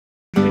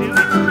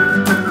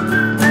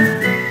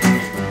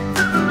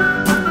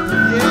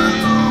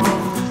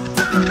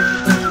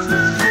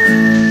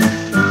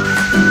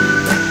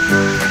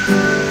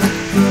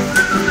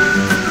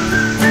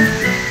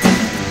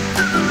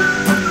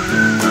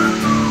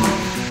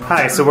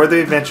Hi, so we're the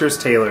Adventurous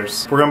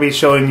Tailors. We're going to be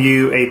showing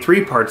you a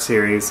 3-part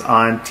series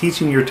on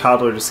teaching your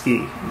toddler to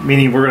ski.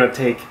 Meaning we're going to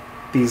take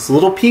these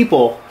little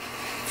people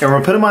and we're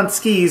going to put them on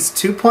skis,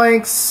 2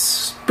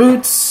 planks,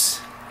 boots,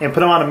 and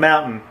put them on a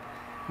mountain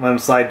and let them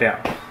slide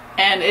down.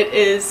 And it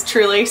is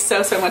truly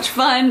so much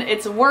fun.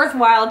 It's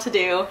worthwhile to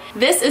do.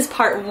 This is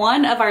part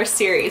 1 of our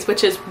series,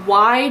 which is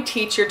why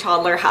teach your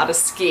toddler how to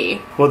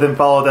ski. We'll then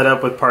follow that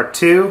up with part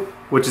 2,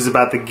 which is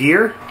about the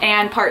gear.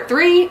 And part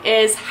 3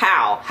 is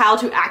how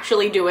to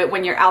actually do it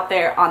when you're out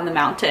there on the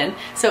mountain.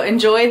 So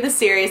enjoy the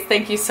series.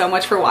 Thank you so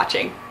much for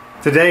watching.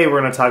 Today we're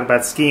going to talk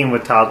about skiing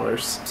with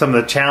toddlers. Some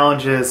of the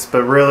challenges,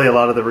 but really a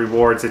lot of the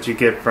rewards that you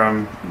get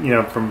from,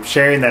 from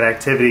sharing that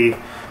activity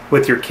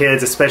with your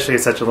kids, especially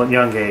at such a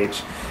young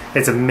age.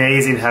 It's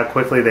amazing how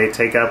quickly they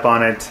take up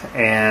on it,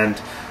 and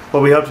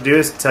what we hope to do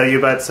is tell you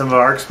about some of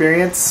our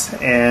experience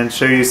and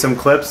show you some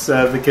clips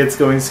of the kids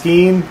going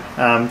skiing,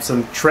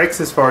 some tricks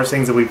as far as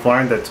things that we've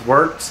learned that's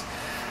worked.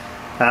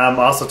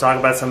 Also talk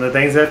about some of the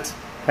things that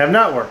have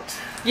not worked.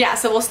 Yeah,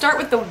 so we'll start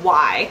with the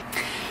why.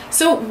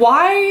 So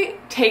why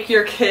take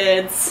your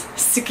kids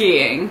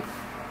skiing?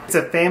 It's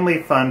a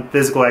family fun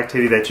physical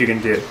activity that you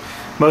can do.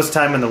 Most of the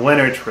time in the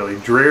winter it's really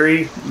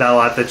dreary, not a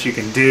lot that you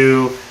can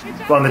do.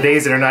 On the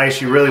days that are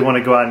nice you really want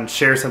to go out and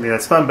share something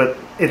that's fun, but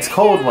it's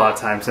cold a lot of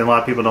times and a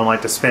lot of people don't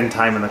like to spend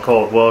time in the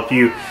cold. Well, if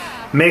you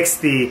mix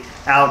the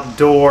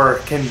outdoor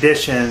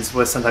conditions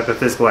with some type of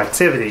physical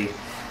activity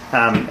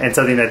and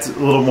something that's a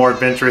little more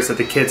adventurous that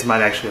the kids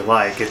might actually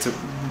like, it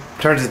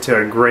turns into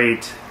a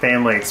great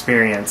family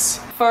experience.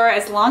 For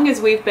as long as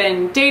we've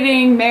been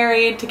dating,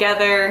 married,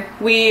 together,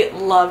 we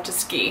love to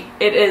ski.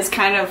 It is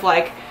kind of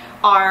like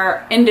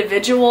our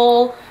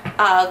individual,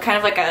 kind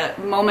of like a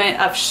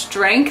moment of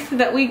strength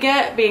that we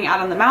get being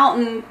out on the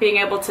mountain, being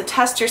able to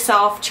test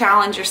yourself,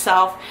 challenge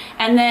yourself,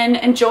 and then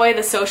enjoy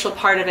the social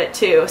part of it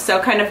too.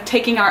 So kind of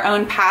taking our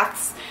own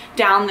paths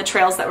down the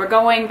trails that we're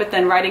going, but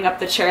then riding up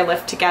the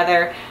chairlift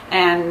together.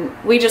 And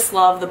we just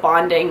love the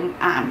bonding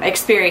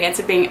experience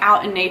of being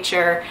out in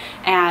nature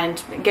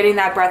and getting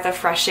that breath of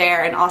fresh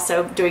air, and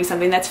also doing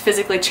something that's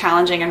physically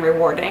challenging and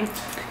rewarding.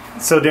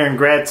 So during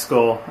grad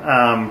school,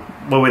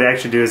 what we'd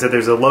actually do is that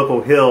there's a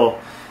local hill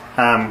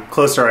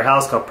close to our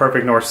house called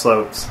Perfect North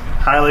Slopes.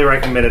 Highly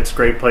recommend it. It's a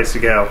great place to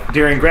go.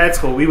 During grad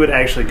school, we would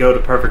actually go to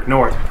Perfect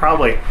North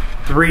probably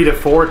 3 to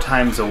 4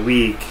 times a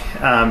week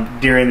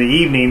during the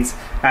evenings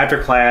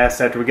after class,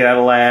 after we get out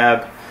of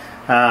lab.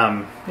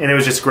 And it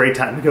was just a great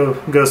time to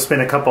go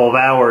spend a couple of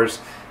hours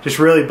just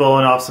really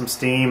blowing off some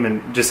steam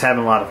and just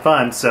having a lot of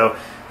fun. So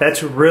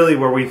that's really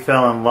where we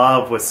fell in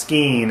love with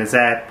skiing, is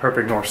at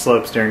Perfect North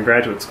Slopes during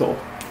graduate school.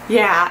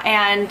 Yeah,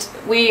 and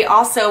we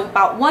also,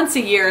 about once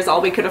a year is all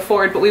we could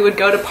afford, but we would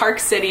go to Park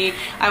City.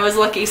 I was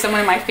lucky, someone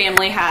in my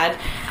family had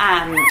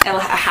a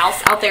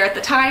house out there at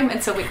the time,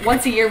 and so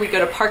once a year we go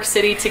to Park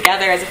City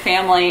together as a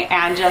family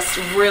and just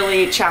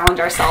really challenge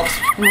ourselves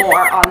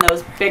more on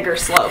those bigger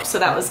slopes. So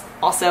that was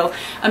also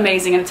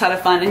amazing and a ton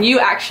of fun. And you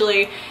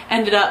actually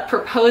ended up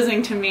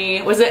proposing to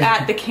me, was it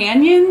at the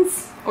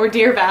Canyons or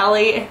Deer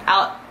Valley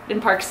out in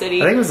Park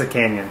City? I think it was the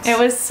Canyons. It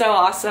was so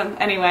awesome.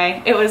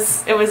 Anyway, it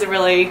was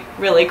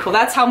really cool.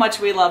 That's how much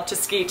we love to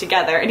ski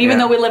together. And even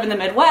though we live in the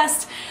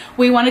Midwest,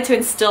 we wanted to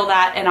instill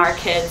that in our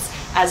kids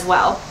as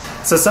well.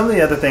 So some of the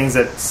other things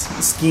that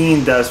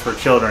skiing does for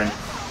children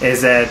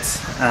is that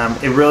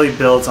it really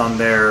builds on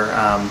their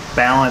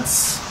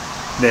balance,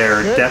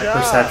 their depth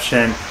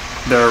perception,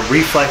 their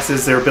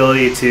reflexes, their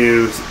ability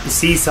to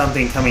see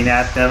something coming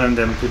at them and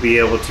them to be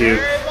able to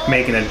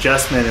make an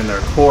adjustment in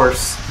their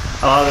course.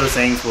 A lot of those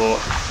things will,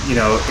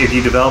 if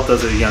you develop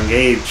those at a young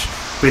age,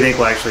 we think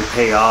will actually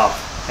pay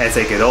off as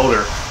they get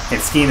older.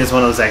 And skiing is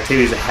one of those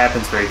activities that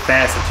happens very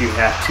fast, that you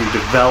have to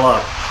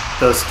develop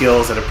those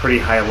skills at a pretty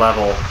high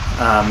level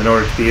in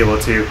order to be able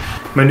to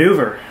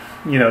maneuver,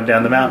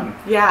 down the mountain.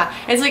 Yeah,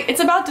 it's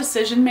about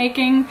decision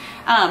making,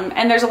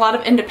 and there's a lot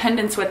of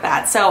independence with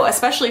that. So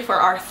especially for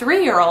our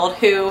 3-year-old,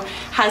 who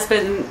has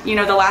been,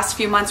 the last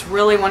few months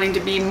really wanting to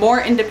be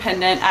more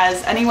independent,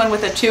 as anyone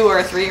with a 2 or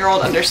a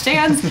 3-year-old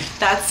understands.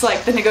 That's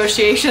like the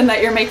negotiation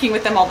that you're making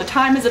with them all the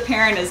time as a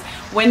parent, is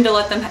when to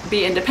let them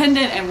be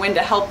independent and when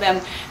to help them.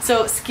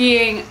 So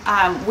skiing,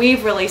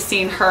 we've really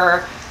seen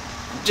her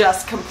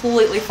just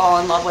completely fall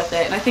in love with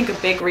it. And I think a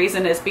big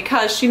reason is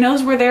because she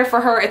knows we're there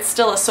for her. It's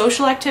still a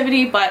social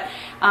activity, but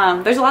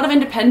there's a lot of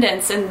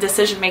independence and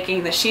decision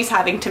making that she's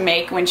having to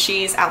make when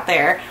she's out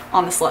there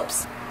on the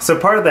slopes. So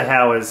part of the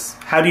how is,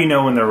 how do you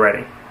know when they're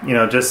ready?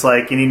 Just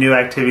like any new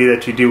activity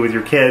that you do with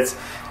your kids,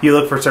 you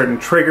look for certain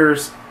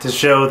triggers to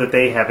show that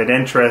they have an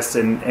interest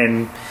and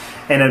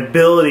an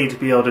ability to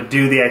be able to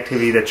do the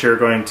activity that you're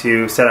going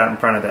to set out in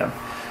front of them.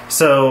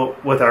 So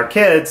with our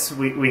kids,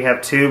 we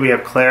have 2. We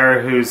have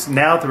Claire, who's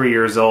now 3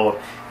 years old,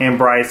 and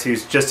Bryce,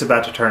 who's just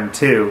about to turn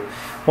 2.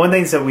 One of the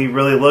things that we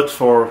really looked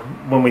for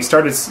when we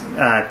started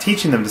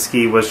teaching them to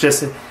ski was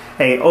just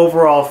a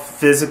overall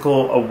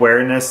physical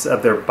awareness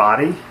of their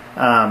body.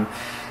 And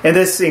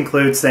this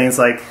includes things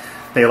like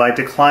they like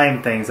to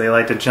climb things, they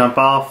like to jump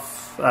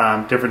off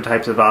different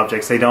types of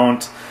objects. They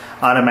don't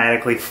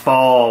automatically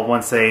fall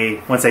once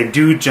they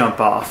do jump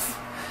off.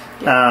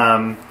 It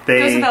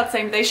goes without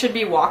saying they should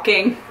be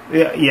walking.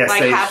 Yes,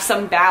 like have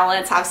some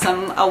balance, have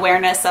some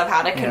awareness of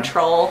how to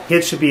control.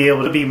 Kids should be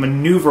able to be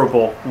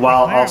maneuverable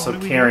while also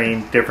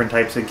carrying different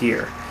types of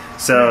gear.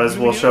 So as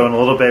we'll show in a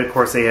little bit, of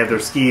course they have their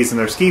skis and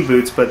their ski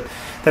boots, but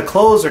the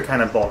clothes are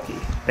kind of bulky.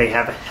 They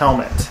have a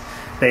helmet.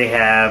 They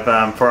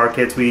have, for our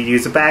kids, we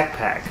use a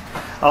backpack.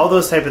 All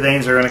those type of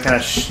things are going to kind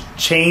of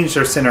change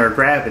their center of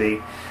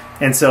gravity.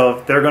 And so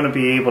if they're going to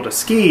be able to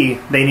ski,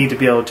 they need to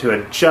be able to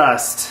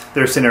adjust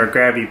their center of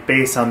gravity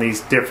based on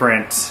these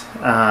different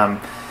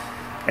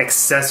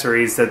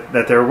accessories that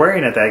they're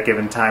wearing at that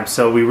given time.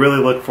 So we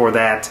really look for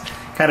that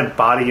kind of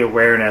body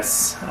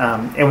awareness.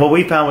 And what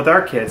we found with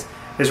our kids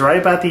is right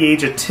about the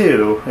age of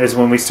 2 is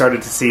when we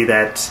started to see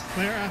that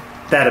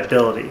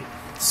ability.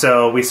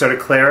 So we started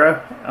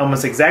Clara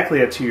almost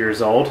exactly at 2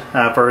 years old.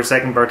 For her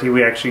second birthday,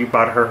 we actually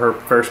bought her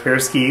first pair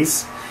of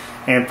skis.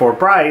 And for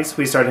Bryce,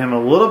 we started him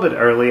a little bit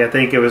early. I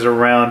think it was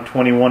around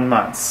 21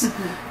 months.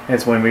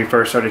 It's when we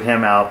first started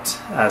him out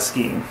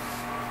skiing.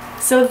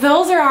 So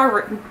those are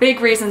our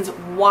big reasons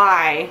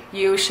why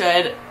you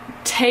should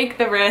take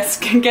the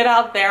risk, get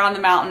out there on the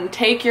mountain,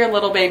 take your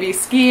little baby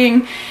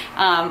skiing.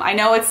 I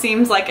know it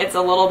seems like it's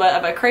a little bit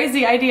of a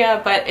crazy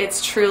idea, but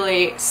it's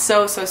truly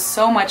so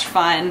much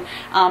fun,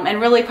 and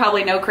really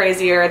probably no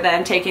crazier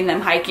than taking them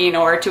hiking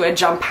or to a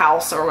jump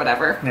house or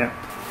whatever. Yeah.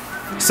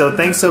 So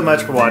thanks so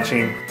much for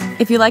watching.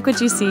 If you like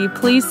what you see,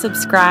 please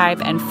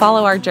subscribe and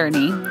follow our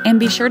journey. And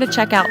be sure to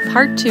check out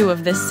part 2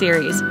 of this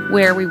series,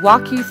 where we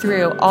walk you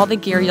through all the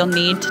gear you'll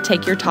need to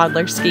take your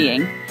toddler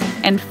skiing.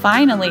 And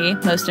finally,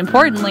 most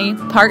importantly,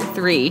 part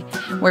 3,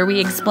 where we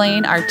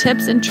explain our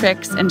tips and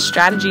tricks and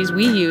strategies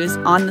we use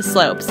on the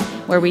slopes,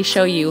 where we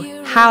show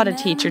you how to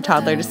teach your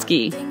toddler to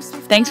ski.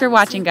 Thanks for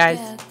watching, guys.